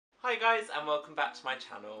Hi guys, and welcome back to my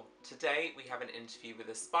channel. Today we have an interview with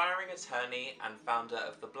aspiring attorney and founder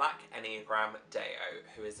of the Black Enneagram, Dayo,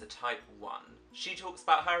 who is a Type 1. She talks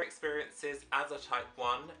about her experiences as a Type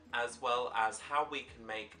 1, as well as how we can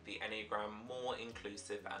make the Enneagram more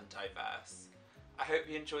inclusive and diverse. I hope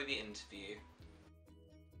you enjoy the interview.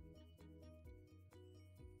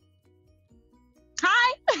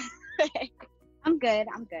 Hi! I'm good.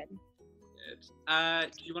 Good.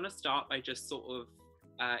 Do you want to start by just sort of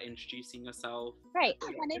introducing yourself? Right.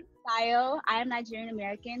 My name is Dayo. I am Nigerian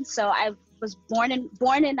American. So I was born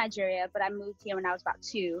in Nigeria, but I moved here when I was about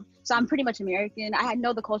 2. So I'm pretty much American. I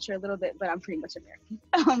know the culture a little bit, but I'm pretty much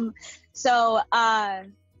American.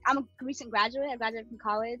 I'm a recent graduate. I graduated from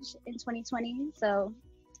college in 2020. So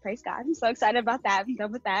praise God. I'm so excited about that. I'm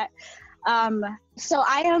done with that. So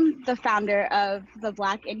I am the founder of the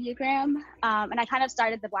Black Enneagram. And I kind of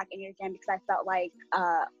started the Black Enneagram because I felt like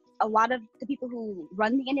a lot of the people who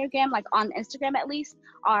run the Enneagram, like on Instagram at least,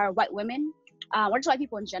 are white women, or just white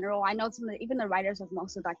people in general. I know even the writers of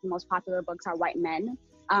most of like the most popular books are white men.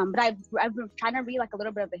 But I've been trying to read like a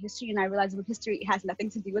little bit of the history, and I realized the history has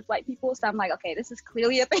nothing to do with white people. So I'm like, okay, this is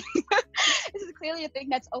clearly a thing. This is clearly a thing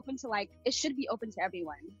that's open to like, it should be open to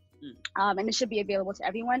everyone. And it should be available to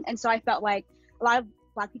everyone. And so I felt like a lot of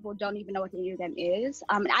Black people don't even know what the Enneagram is.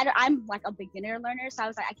 And I'm like a beginner learner, so I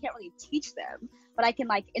was like, I can't really teach them, but I can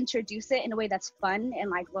like introduce it in a way that's fun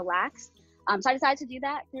and like relaxed. So I decided to do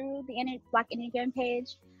that through the Black Enneagram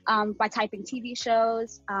page, by typing TV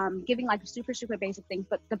shows, giving like super basic things.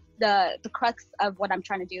 But the crux of what I'm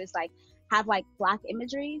trying to do is like have like Black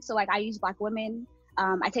imagery. So like I use Black women.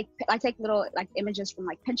 I take little like images from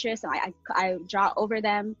like Pinterest, and I draw over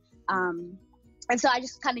them. And so I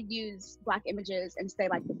just kind of use Black images and say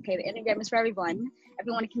like, okay, the Enneagram is for everyone.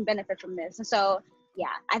 Everyone can benefit from this. And so, yeah,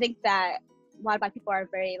 I think that a lot of Black people are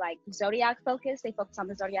very like zodiac focused. They focus on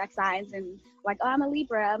the zodiac signs and like, oh, I'm a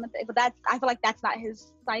Libra. But I feel like that's not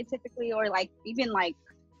his scientifically, or like even like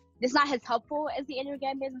it's not as helpful as the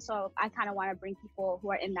Enneagram is. And so I kind of want to bring people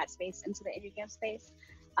who are in that space into the Enneagram space.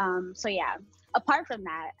 So yeah, apart from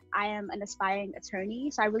that, I am an aspiring attorney.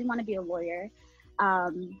 So I really want to be a lawyer.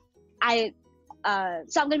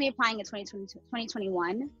 So I'm going to be applying in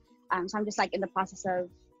 2021. So I'm just like in the process of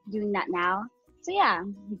doing that now. So yeah,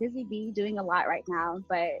 I'm busy doing a lot right now,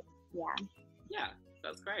 but yeah. Yeah,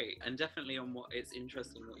 that's great. And definitely on what it's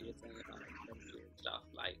interesting what you're saying about astrology and stuff.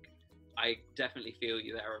 Like, I definitely feel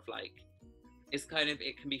you there of like, it's kind of,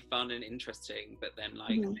 it can be fun and interesting, but then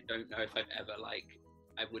like, I don't know if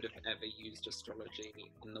I would have ever used astrology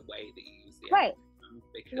in the way that you use the Right.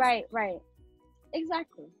 Because Right.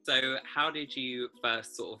 Exactly. So how did you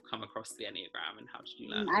first sort of come across the Enneagram, and how did you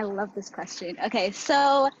learn? I love this question. Okay,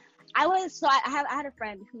 so I had a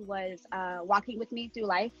friend who was walking with me through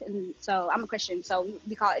life, and so I'm a Christian, so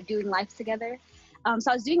we call it doing life together.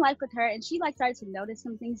 So I was doing life with her, and she like started to notice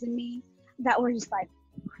some things in me that were just like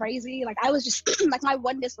crazy. Like I was just like my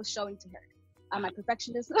oneness was showing to her. My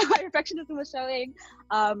perfectionism was showing.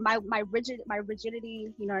 My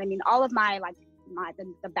rigidity, you know what I mean? All of my like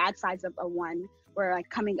the bad sides of a 1 were like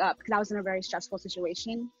coming up because I was in a very stressful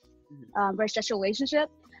situation, very stressful relationship.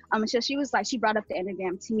 So she brought up the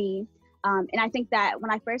Enneagram to me, and I think that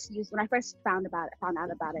when I first found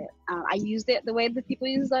out about it, I used it the way that people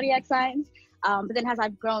use zodiac signs. But then as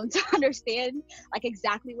I've grown to understand like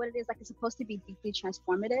exactly what it is, like it's supposed to be deeply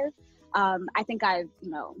transformative. I think I've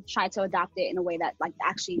tried to adopt it in a way that like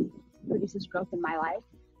actually produces growth in my life.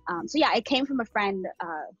 So yeah, it came from a friend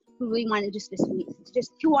who really wanted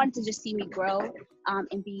who wanted to just see me grow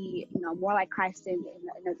and be more like Christ in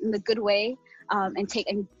the good way, and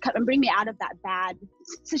bring me out of that bad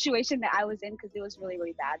situation that I was in, because it was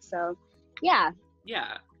really bad. So yeah.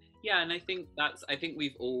 And I think I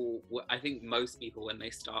think most people when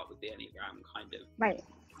they start with the Enneagram kind of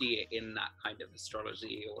see it in that kind of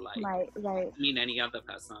astrology, or like I mean any other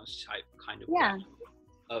personality type kind of way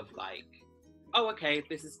of like, oh okay,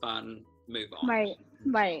 this is fun, move on.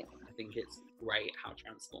 Right. I think it's great how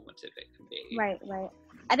transformative it can be. Right.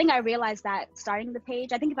 I think I realized that starting the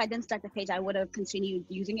page, I think if I didn't start the page, I would have continued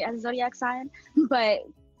using it as a zodiac sign. But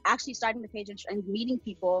actually starting the page and meeting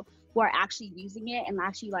people who are actually using it and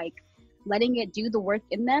actually like letting it do the work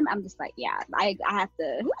in them, I'm just like, yeah, I have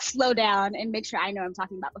to slow down and make sure I know what I'm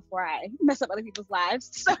talking about before I mess up other people's lives.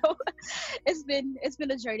 So it's been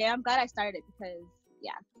a journey. I'm glad I started it because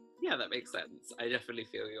Yeah, that makes sense. I definitely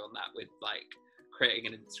feel you on that with like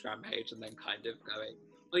creating an Instagram page and then kind of going,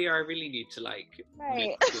 oh yeah, I really need to like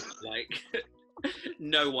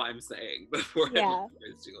know what I'm saying before I'm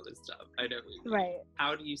posting all this stuff. I don't really.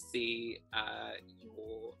 How do you see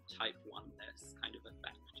your Type 1ness kind of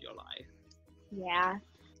affect your life? Yeah.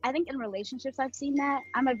 I think in relationships I've seen that.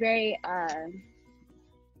 I'm a very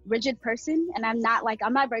rigid person, and I'm not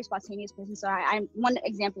a very spontaneous person. So I'm one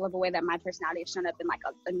example of a way that my personality has shown up in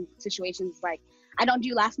in situations like I don't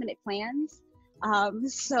do last minute plans.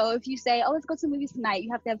 So if you say, oh, let's go to the movies tonight,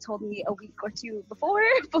 you have to have told me a week or two before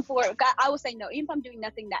I will say no. Even if I'm doing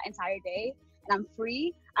nothing that entire day and I'm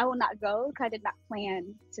free, I will not go because I did not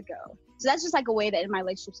plan to go. So that's just like a way that in my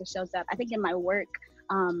relationships it shows up. I think in my work,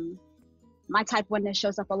 my type 1ness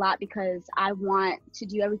shows up a lot because I want to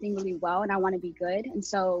do everything really well and I want to be good. And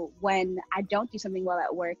so when I don't do something well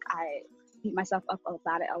at work, I beat myself up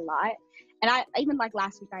about it a lot. And I even like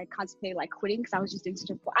last week, I contemplated like quitting because I was just doing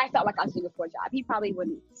I felt like I was doing a poor job.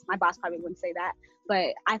 My boss probably wouldn't say that, but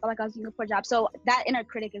I felt like I was doing a poor job. So that inner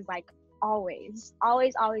critic is like always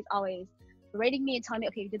berating me and telling me,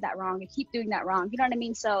 okay, you did that wrong, and keep doing that wrong. You know what I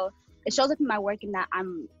mean? So it shows up in my work in that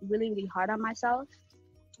I'm really, really hard on myself.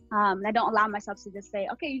 And I don't allow myself to just say,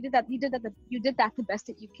 okay, you did that the best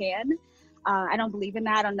that you can. I don't believe in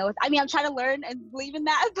that. I don't know. I'm trying to learn and believe in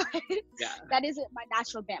that, but that isn't my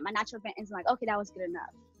natural bent. My natural bent is like, okay, that was good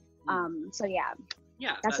enough. So yeah,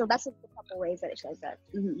 that's a couple ways that it shows up.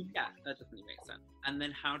 Mm-hmm. Yeah, that definitely makes sense. And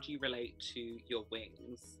then how do you relate to your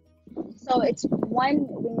wings? So it's 1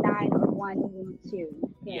 wing 9 or 1 wing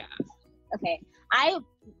 2. Yeah. Okay. I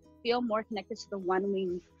feel more connected to the 1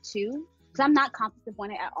 wing 2. Because I'm not conflict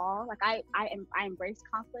avoidant at all. Like I embrace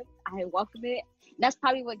conflict. I welcome it. And that's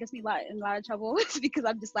probably what gets me in a lot of trouble because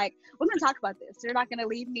I'm just like, we're gonna talk about this. You're not gonna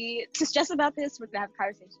leave me to stress about this. We're gonna have a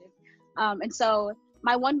conversation. And so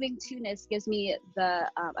my 1 wing 2ness gives me the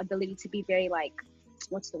ability to be very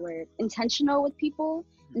intentional with people.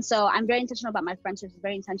 And so I'm very intentional about my friendships.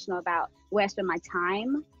 Very intentional about where I spend my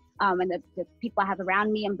time. And the people I have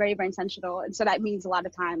around me. I'm very, very intentional. And so that means a lot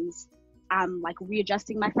of times I'm like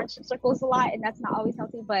readjusting my friendship circles a lot, and that's not always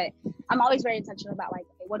healthy, but I'm always very intentional about like,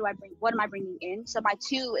 okay, what am I bringing in? So my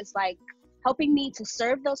 2 is like helping me to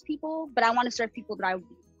serve those people, but I want to serve people that I,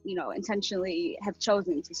 intentionally have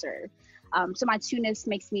chosen to serve. So my 2ness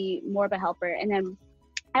makes me more of a helper. And then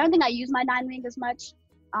I don't think I use my 9 wing as much.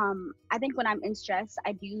 I think when I'm in stress,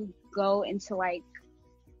 I do go into like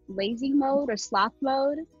lazy mode or sloth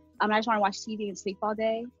mode. I just want to watch TV and sleep all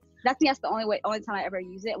day. That's the only time I ever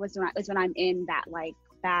use it was when I'm in that like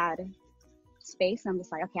bad space. I'm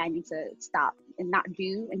just like, okay, I need to stop and not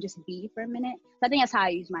do and just be for a minute. So I think that's how I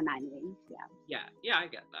use my 9 wing. Yeah, I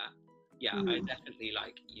get that. Yeah, I definitely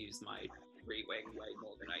like use my 3 wing way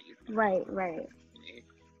more than I use my right.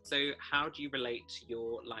 So how do you relate to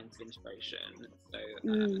your lines of inspiration? So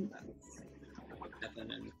that's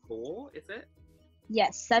 7 and 4, is it?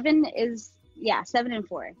 Yes, 7 and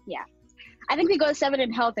 4. Yeah. I think we go 7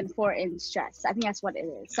 in health and 4 in stress. I think that's what it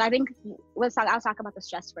is. So I think I'll talk about the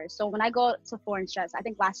stress first. So when I go to 4 in stress, I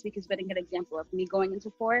think last week has been a good example of me going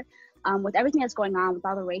into 4. With everything that's going on, with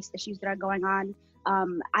all the race issues that are going on,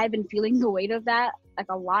 I've been feeling the weight of that like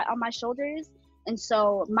a lot on my shoulders. And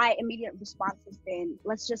so my immediate response has been,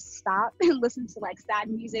 let's just stop and listen to like sad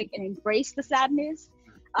music and embrace the sadness,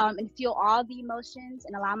 and feel all the emotions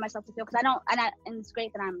and allow myself to feel. And it's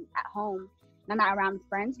great that I'm at home. I'm not around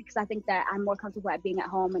friends because I think that I'm more comfortable at being at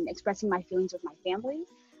home and expressing my feelings with my family.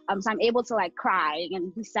 So I'm able to like cry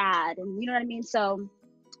and be sad, and you know what I mean? So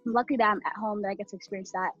I'm lucky that I'm at home, that I get to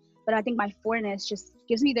experience that. But I think my 4ness just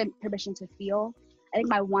gives me the permission to feel. I think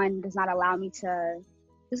my 1 doesn't allow me to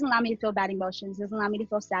feel bad emotions, doesn't allow me to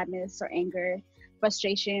feel sadness or anger,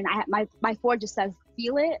 frustration. My 4 just says,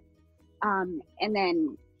 feel it, and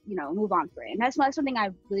then, move on for it. And that's something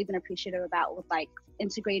I've really been appreciative about with like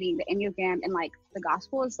integrating the Enneagram and like the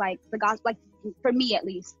gospel is like for me at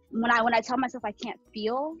least, when I tell myself I can't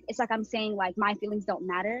feel, it's like I'm saying like my feelings don't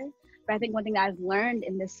matter. But I think one thing that I've learned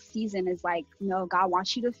in this season is like, God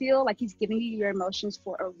wants you to feel, like he's giving you your emotions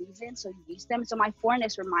for a reason, so use them. So my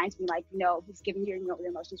 4ness reminds me like, he's giving you your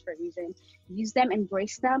emotions for a reason. Use them,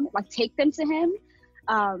 embrace them, like take them to him.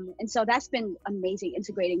 And so that's been amazing,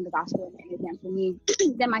 integrating the gospel and the Enneagram for me.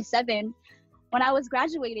 Then my 7, when I was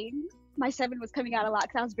graduating, my 7 was coming out a lot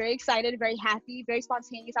because I was very excited, very happy, very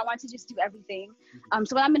spontaneous. I wanted to just do everything.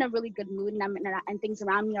 So when I'm in a really good mood and things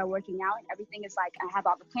around me are working out and everything is like, I have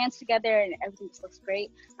all the plans together and everything just looks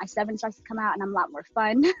great, my 7 starts to come out and I'm a lot more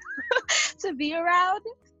fun to be around.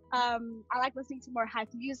 I like listening to more hype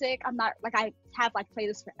music. I'm not like, I have like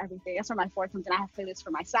playlists for everything. That's where my 4 comes in. I have playlists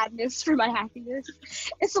for my sadness, for my happiness.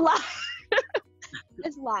 It's a lot.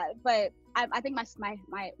 It's a lot, but I think my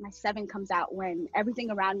 7 comes out when everything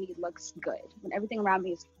around me looks good. When everything around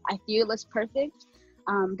me I feel it's perfect.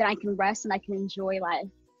 Then I can rest and I can enjoy life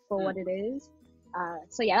for what it is.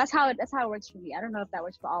 So yeah, that's how it works for me. I don't know if that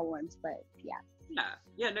works for all ones, but yeah.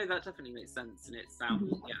 Yeah, no, that definitely makes sense, and it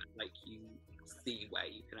sounds like you see where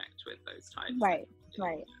you connect with those types.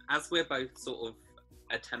 Right. As we're both sort of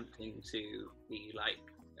attempting to be like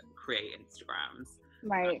create Instagrams,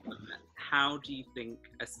 Right. How do you think,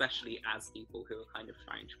 especially as people who are kind of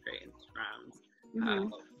trying to create Instagrams,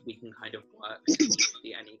 we can kind of work to make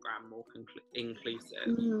the Enneagram more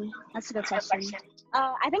inclusive? That's a good question.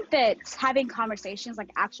 I think that having conversations, like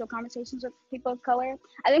actual conversations with people of color,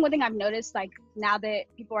 I think one thing I've noticed, like now that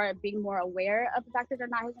people are being more aware of the fact that they're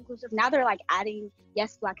not as inclusive, now they're like adding,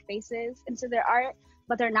 yes, Black faces into their art,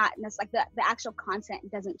 but they're not, and it's like the actual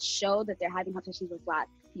content doesn't show that they're having conversations with Black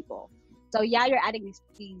people. So yeah, you're adding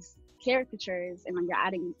these caricatures and you're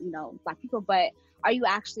adding, Black people, but are you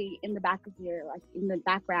actually in the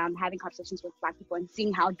background having conversations with Black people and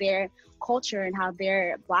seeing how their culture and how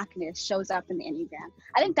their Blackness shows up in the Enneagram?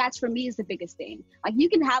 I think that's, for me, is the biggest thing. Like, you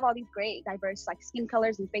can have all these great diverse like skin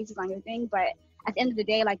colors and faces on your thing, but at the end of the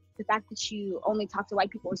day, like the fact that you only talk to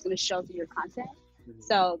white people is going to show through your content.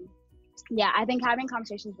 So yeah, I think having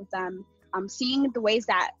conversations with them, seeing the ways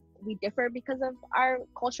that we differ because of our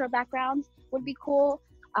cultural backgrounds would be cool.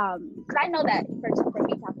 Because I know that for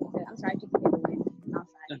me, I'm sorry, I just get away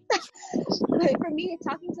outside. But for me,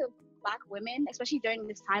 talking to Black women, especially during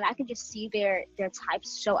this time, I can just see their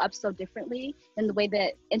types show up so differently than the way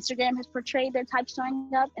that Instagram has portrayed their types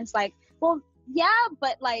showing up. And it's like, well, yeah,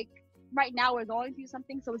 but like right now we're going through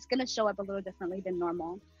something, so it's gonna show up a little differently than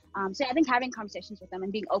normal. So I think having conversations with them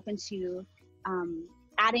and being open to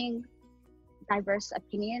adding diverse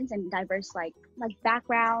opinions and diverse like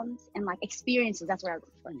backgrounds and like experiences, that's what I look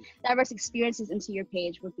for. Diverse experiences into your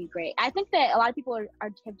page would be great. I think that a lot of people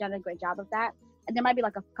have done a great job of that, and there might be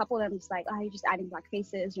like a couple of them just like, oh, you're just adding Black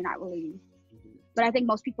faces, you're not really. But I think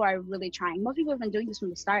most people are really trying. Most people have been doing this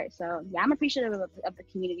from the start. So yeah, I'm appreciative of the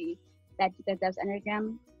community that does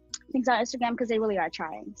Enneagram things on Instagram, because they really are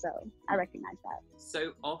trying. So I recognize that.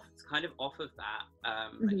 So off of that,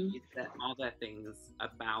 are there things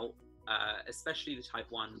about especially the type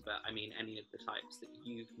 1, but I mean any of the types that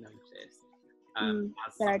you've noticed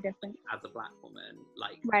that are different as a Black woman,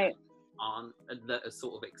 like that are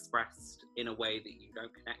sort of expressed in a way that you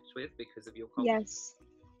don't connect with because of your culture? Yes,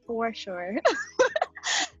 for sure.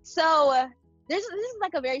 So this is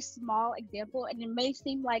like a very small example, and it may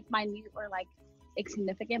seem like minute or like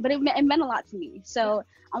insignificant, but it meant a lot to me. So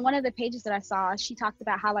on one of the pages that I saw, she talked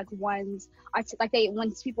about how like once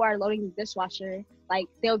people are loading the dishwasher, like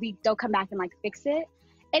they'll come back and like fix it.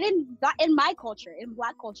 And in my culture, in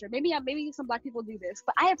Black culture, maybe some Black people do this,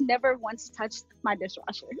 but I have never once touched my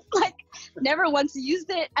dishwasher, like never once used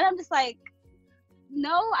it. And I'm just like,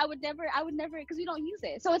 no, I would never, because we don't use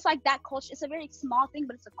it. So it's like that culture. It's a very small thing,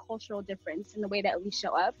 but it's a cultural difference in the way that we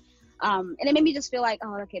show up. And it made me just feel like,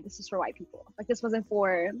 oh, okay, this is for white people. Like this wasn't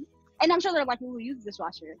for, and I'm sure there are Black people who use the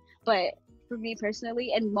dishwasher, but for me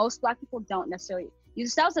personally, and most Black people don't necessarily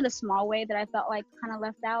use it. That was in a small way that I felt like kind of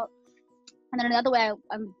left out. And then another way,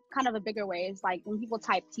 kind of a bigger way, is like when people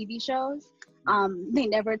type TV shows, they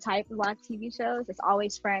never type Black TV shows. It's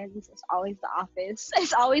always Friends. It's always The Office.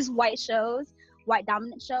 It's always white shows, white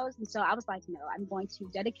dominant shows. And so I was like, no, I'm going to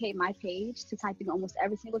dedicate my page to typing almost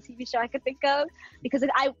every single TV show I could think of, because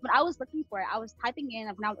when I was looking for it, I was typing in,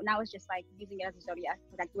 when I was just like using it as a zodiac,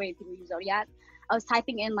 like the way people use zodiac, I was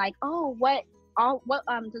typing in like, oh,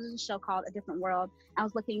 there's a show called A Different World. I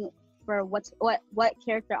was looking for what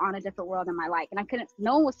character on A Different World am I like, and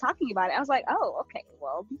no one was talking about it. I was like, oh, okay,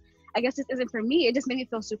 well, I guess this isn't for me. It just made me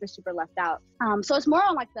feel super, super left out. So it's more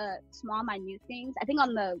on like the small, minute things. I think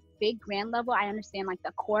on the big, grand level, I understand like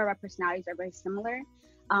the core of our personalities are very similar,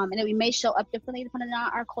 and that we may show up differently depending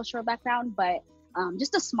on our cultural background. But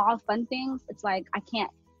just the small, fun things, it's like I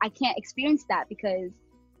can't experience that because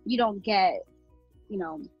you don't get,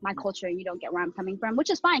 my culture, and you don't get where I'm coming from, which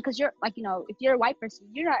is fine, because you're like, if you're a white person,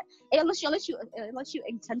 you're not, unless you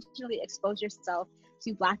intentionally expose yourself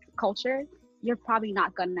to Black culture, you're probably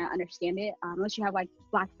not gonna understand it, unless you have like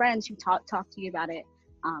Black friends who talk to you about it.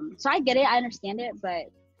 So I get it, I understand it, but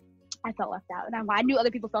I felt left out, and I knew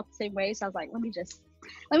other people felt the same way. So I was like, let me just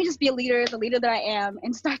be the leader that I am,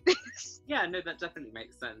 and start this. Yeah, no, that definitely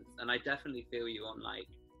makes sense, and I definitely feel you on like,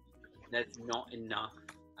 there's not enough.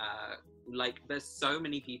 Like there's so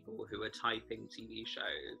many people who are typing TV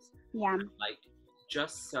shows. Yeah. And, like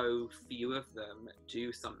just so few of them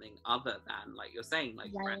do something other than, like you're saying,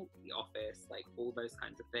 like Friends, The Office, like all those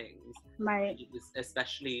kinds of things. Right. It was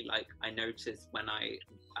especially like I noticed when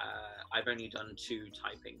I've only done 2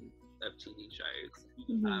 typing of TV shows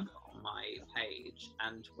on my page,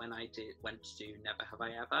 and when I went to do Never Have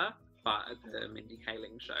I Ever, the Mindy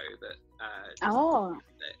Kaling show that Oh,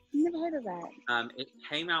 never heard of that. it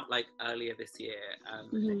came out like earlier this year,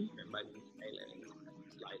 Mhm. by Mindy Kaling.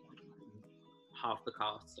 Like half the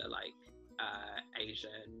cast are like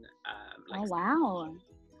Asian, like Oh wow.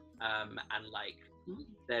 and like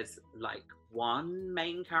there's like one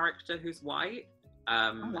main character who's white,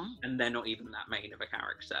 Oh wow. and they're not even that main of a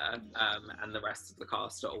character, and the rest of the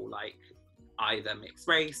cast are all like either mixed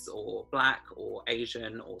race or black or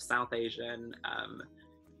Asian or South Asian.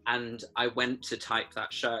 And I went to type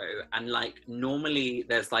that show, and like normally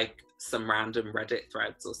there's like some random Reddit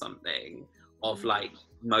threads or something of like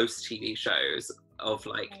most TV shows of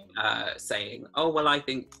like saying, oh well, I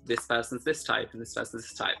think this person's this type and this person's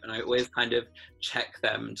this type, and I always kind of check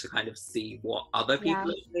them to kind of see what other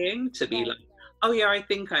people are saying, to be like, oh yeah, I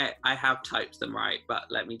think I have typed them right, but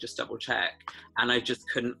let me just double check. And I just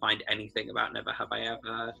couldn't find anything about Never Have I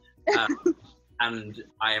Ever. And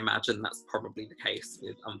I imagine that's probably the case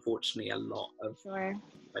with, unfortunately, a lot of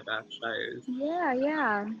diverse shows.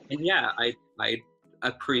 Yeah. And yeah, I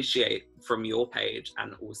appreciate from your page,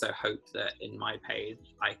 and also hope that in my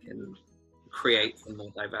page I can create some more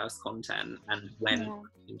diverse content. And when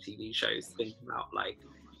watching TV shows, think about like,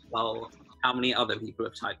 well, how many other people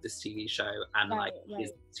have typed this TV show, and like is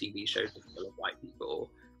this TV show just full of white people?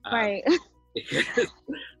 Because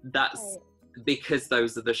that's because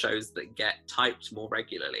those are the shows that get typed more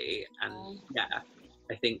regularly. And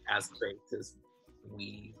I think as creators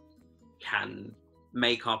we can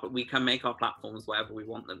make our platforms wherever we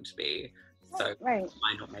want them to be. So why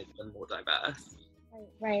not make them more diverse?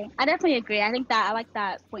 Right. I definitely agree. I think that I like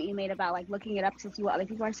that point you made about like looking it up to see what other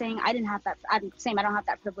people are saying. I didn't have that. I don't have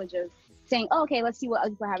that privilege of saying, oh, okay, let's see what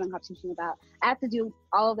other people are having a conversation about. I have to do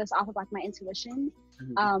all of this off of like my intuition.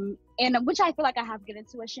 And which I feel like I have good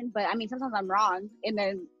intuition, but I mean, sometimes I'm wrong. And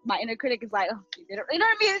then my inner critic is like, oh, you did it. You know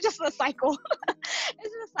what I mean? It's just a cycle. It's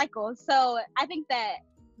just a cycle. So I think that,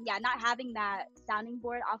 not having that sounding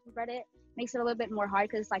board off of Reddit makes it a little bit more hard,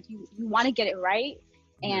 because like you want to get it right.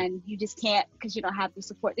 And you just can't, because you don't have the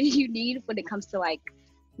support that you need when it comes to like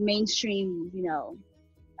mainstream,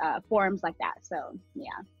 forums like that. So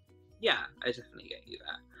yeah, I definitely get you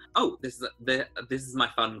there. Oh, this is my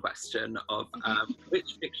fun question of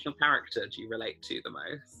which fictional character do you relate to the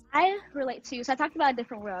most? I relate to, so I talked about A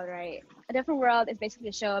Different World, right? A Different World is basically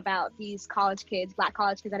a show about these college kids, black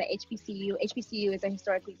college kids at a HBCU. HBCU is a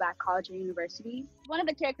historically black college or university. One of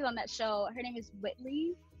the characters on that show, her name is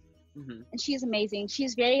Whitley. And she's amazing.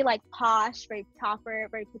 She's very like posh, very proper,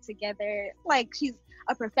 very put together. Like she's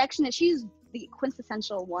a perfectionist. She's the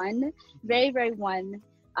quintessential one, very, very one.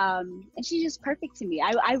 And she's just perfect to me.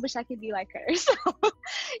 I wish I could be like her. So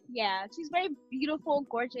she's very beautiful,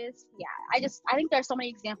 gorgeous. I think there are so many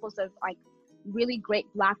examples of like really great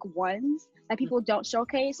black ones that people don't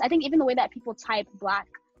showcase. I think even the way that people type black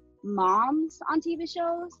moms on TV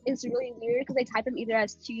shows is really weird, because they type them either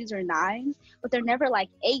as 2s or 9s, but they're never like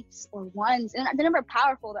 8s or 1s, and they're never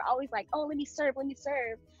powerful. They're always like, oh, let me serve, and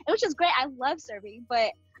which is great. I love serving,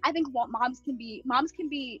 but I think moms can be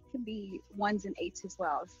 1s and 8s as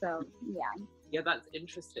well. So yeah, that's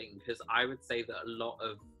interesting, because I would say that a lot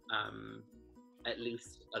of at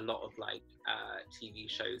least a lot of like TV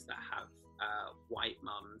shows that have white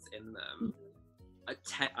mums in them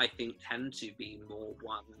I think tend to be more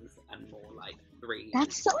 1s and more like 3s.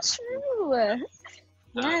 That's so true.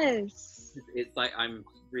 Yes. It's like I'm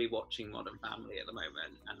rewatching Modern Family at the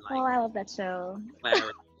moment, and like, oh, I love that show. Claire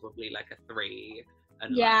is probably like a 3,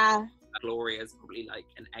 and like, Gloria's probably like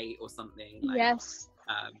an 8 or something. Like, yes.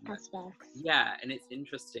 That's facts. Yeah, and it's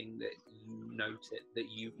interesting that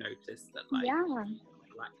you've noticed that like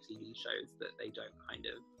black TV shows that they don't kind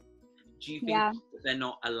of. Do you think that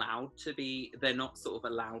they're not sort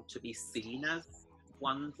of allowed to be seen as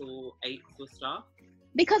 1s or 8s or stuff?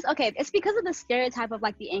 Because it's because of the stereotype of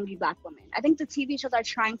like the angry black woman. I think the TV shows are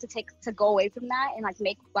trying to go away from that and like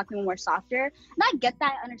make black women more softer. And I get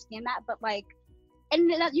that, I understand that, but like, and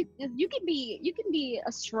that you can be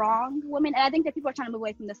a strong woman. And I think that people are trying to move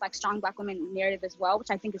away from this like strong black woman narrative as well,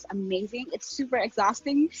 which I think is amazing. It's super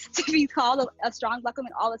exhausting to be called a strong black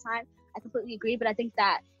woman all the time. I completely agree, but I think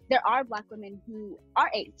that there are black women who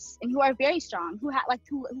are 8s and who are very strong, who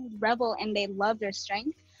revel and they love their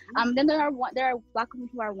strength. Then there are black women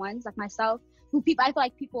who are 1s, like myself, I feel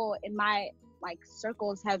like people in my like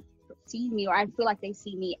circles have seen me, or I feel like they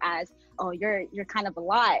see me as, oh, you're kind of a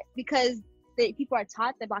lot, because people are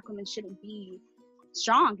taught that black women shouldn't be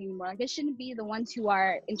strong anymore. Like, they shouldn't be the ones who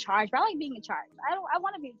are in charge. But I like being in charge. I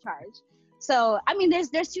want to be in charge. So I mean, there's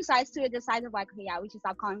two sides to it. The sides of like, okay, yeah, we should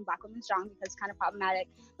stop calling Black women strong because it's kind of problematic.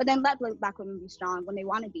 But then let Black women be strong when they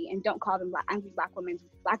want to be, and don't call them angry Black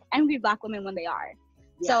women when they are.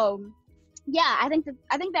 Yeah. So yeah, I think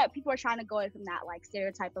that people are trying to go away from that like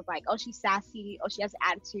stereotype of like, oh, she's sassy, oh, she has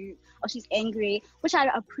attitude, oh, she's angry, which I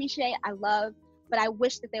appreciate, I love. But I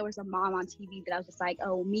wish that there was a mom on TV that I was just like,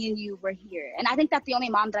 oh, me and you were here. And I think that the only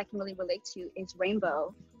mom that I can really relate to is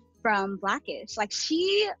Rainbow from Blackish. Like,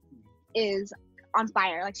 she is on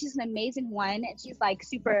fire. Like, she's an amazing one. And she's like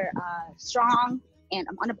super strong and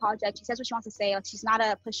unapologetic. She says what she wants to say. Like, she's not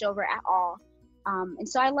a pushover at all. And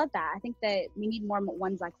so I love that. I think that we need more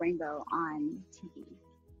ones like Rainbow on TV.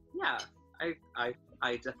 Yeah,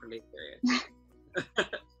 I definitely agree.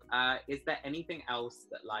 Is there anything else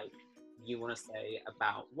that like you want to say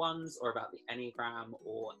about ones or about the Enneagram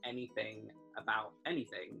or anything about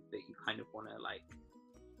anything that you kind of want to like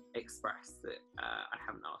express that I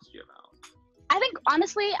haven't asked you about? I think,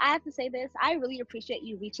 honestly, I have to say this. I really appreciate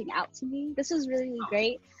you reaching out to me. This is really, really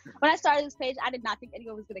great. When I started this page, I did not think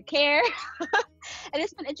anyone was going to care. And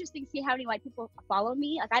it's been interesting to see how many white people follow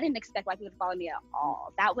me. Like, I didn't expect white people to follow me at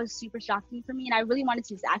all. That was super shocking for me. And I really wanted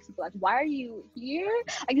to just ask people, like, why are you here?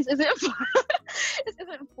 Like, this isn't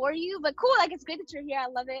for you. But cool, like, it's great that you're here. I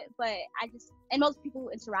love it. But and most people who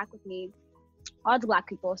interact with me, all the Black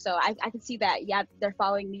people, so I can see that, yeah, they're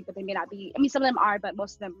following me, but they may not be. I mean, some of them are, but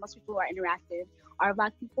most people who are interactive are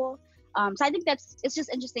Black people. So I think it's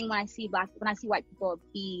just interesting when I see white people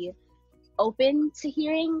be open to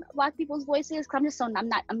hearing Black people's voices, because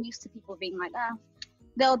I'm used to people being like,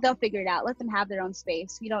 they'll figure it out, let them have their own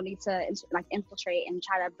space, we don't need to like infiltrate and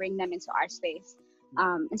try to bring them into our space.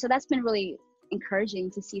 And so that's been really encouraging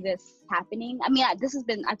to see this happening. I mean, this has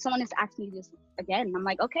been, someone has asked me this again. I'm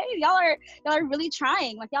like, okay, y'all are really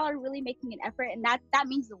trying. Like, y'all are really making an effort, and that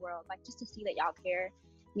means the world. Like, just to see that y'all care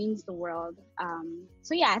means the world.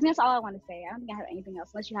 So yeah, I think that's all I want to say. I don't think I have anything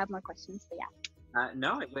else, unless you have more questions. But yeah.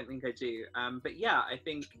 No, I don't think I do. But yeah, I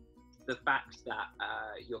think the fact that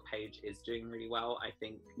your page is doing really well, I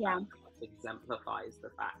think exemplifies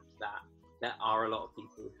the fact that there are a lot of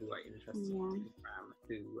people who are interested in Instagram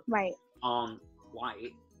who aren't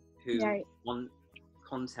white, who want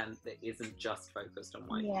content that isn't just focused on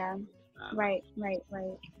white people. Right.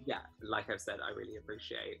 Yeah, like I've said, I really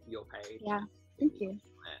appreciate your page. Yeah, thank you.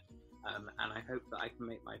 And I hope that I can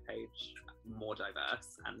make my page more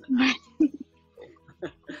diverse and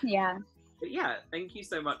yeah. But yeah, thank you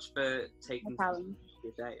so much for taking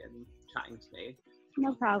your day and chatting to me.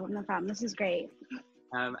 No problem. This is great.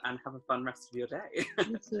 And have a fun rest of your day.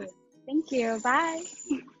 You too. Thank you. Bye.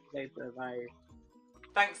 Later. Bye.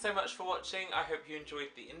 Thanks so much for watching. I hope you enjoyed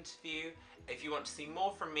the interview. If you want to see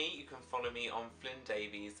more from me, you can follow me on Flynn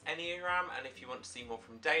Davies Enneagram, and if you want to see more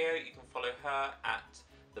from Dayo, you can follow her at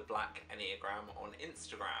the Black Enneagram on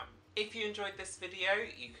Instagram. If you enjoyed this video,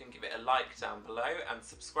 you can give it a like down below and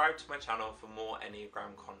subscribe to my channel for more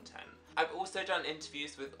Enneagram content. I've also done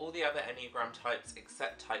interviews with all the other Enneagram types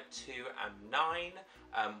except type 2 and 9,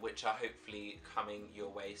 which are hopefully coming your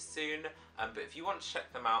way soon. But if you want to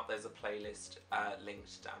check them out, there's a playlist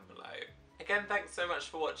linked down below. Again, thanks so much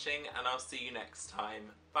for watching, and I'll see you next time.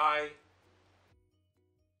 Bye!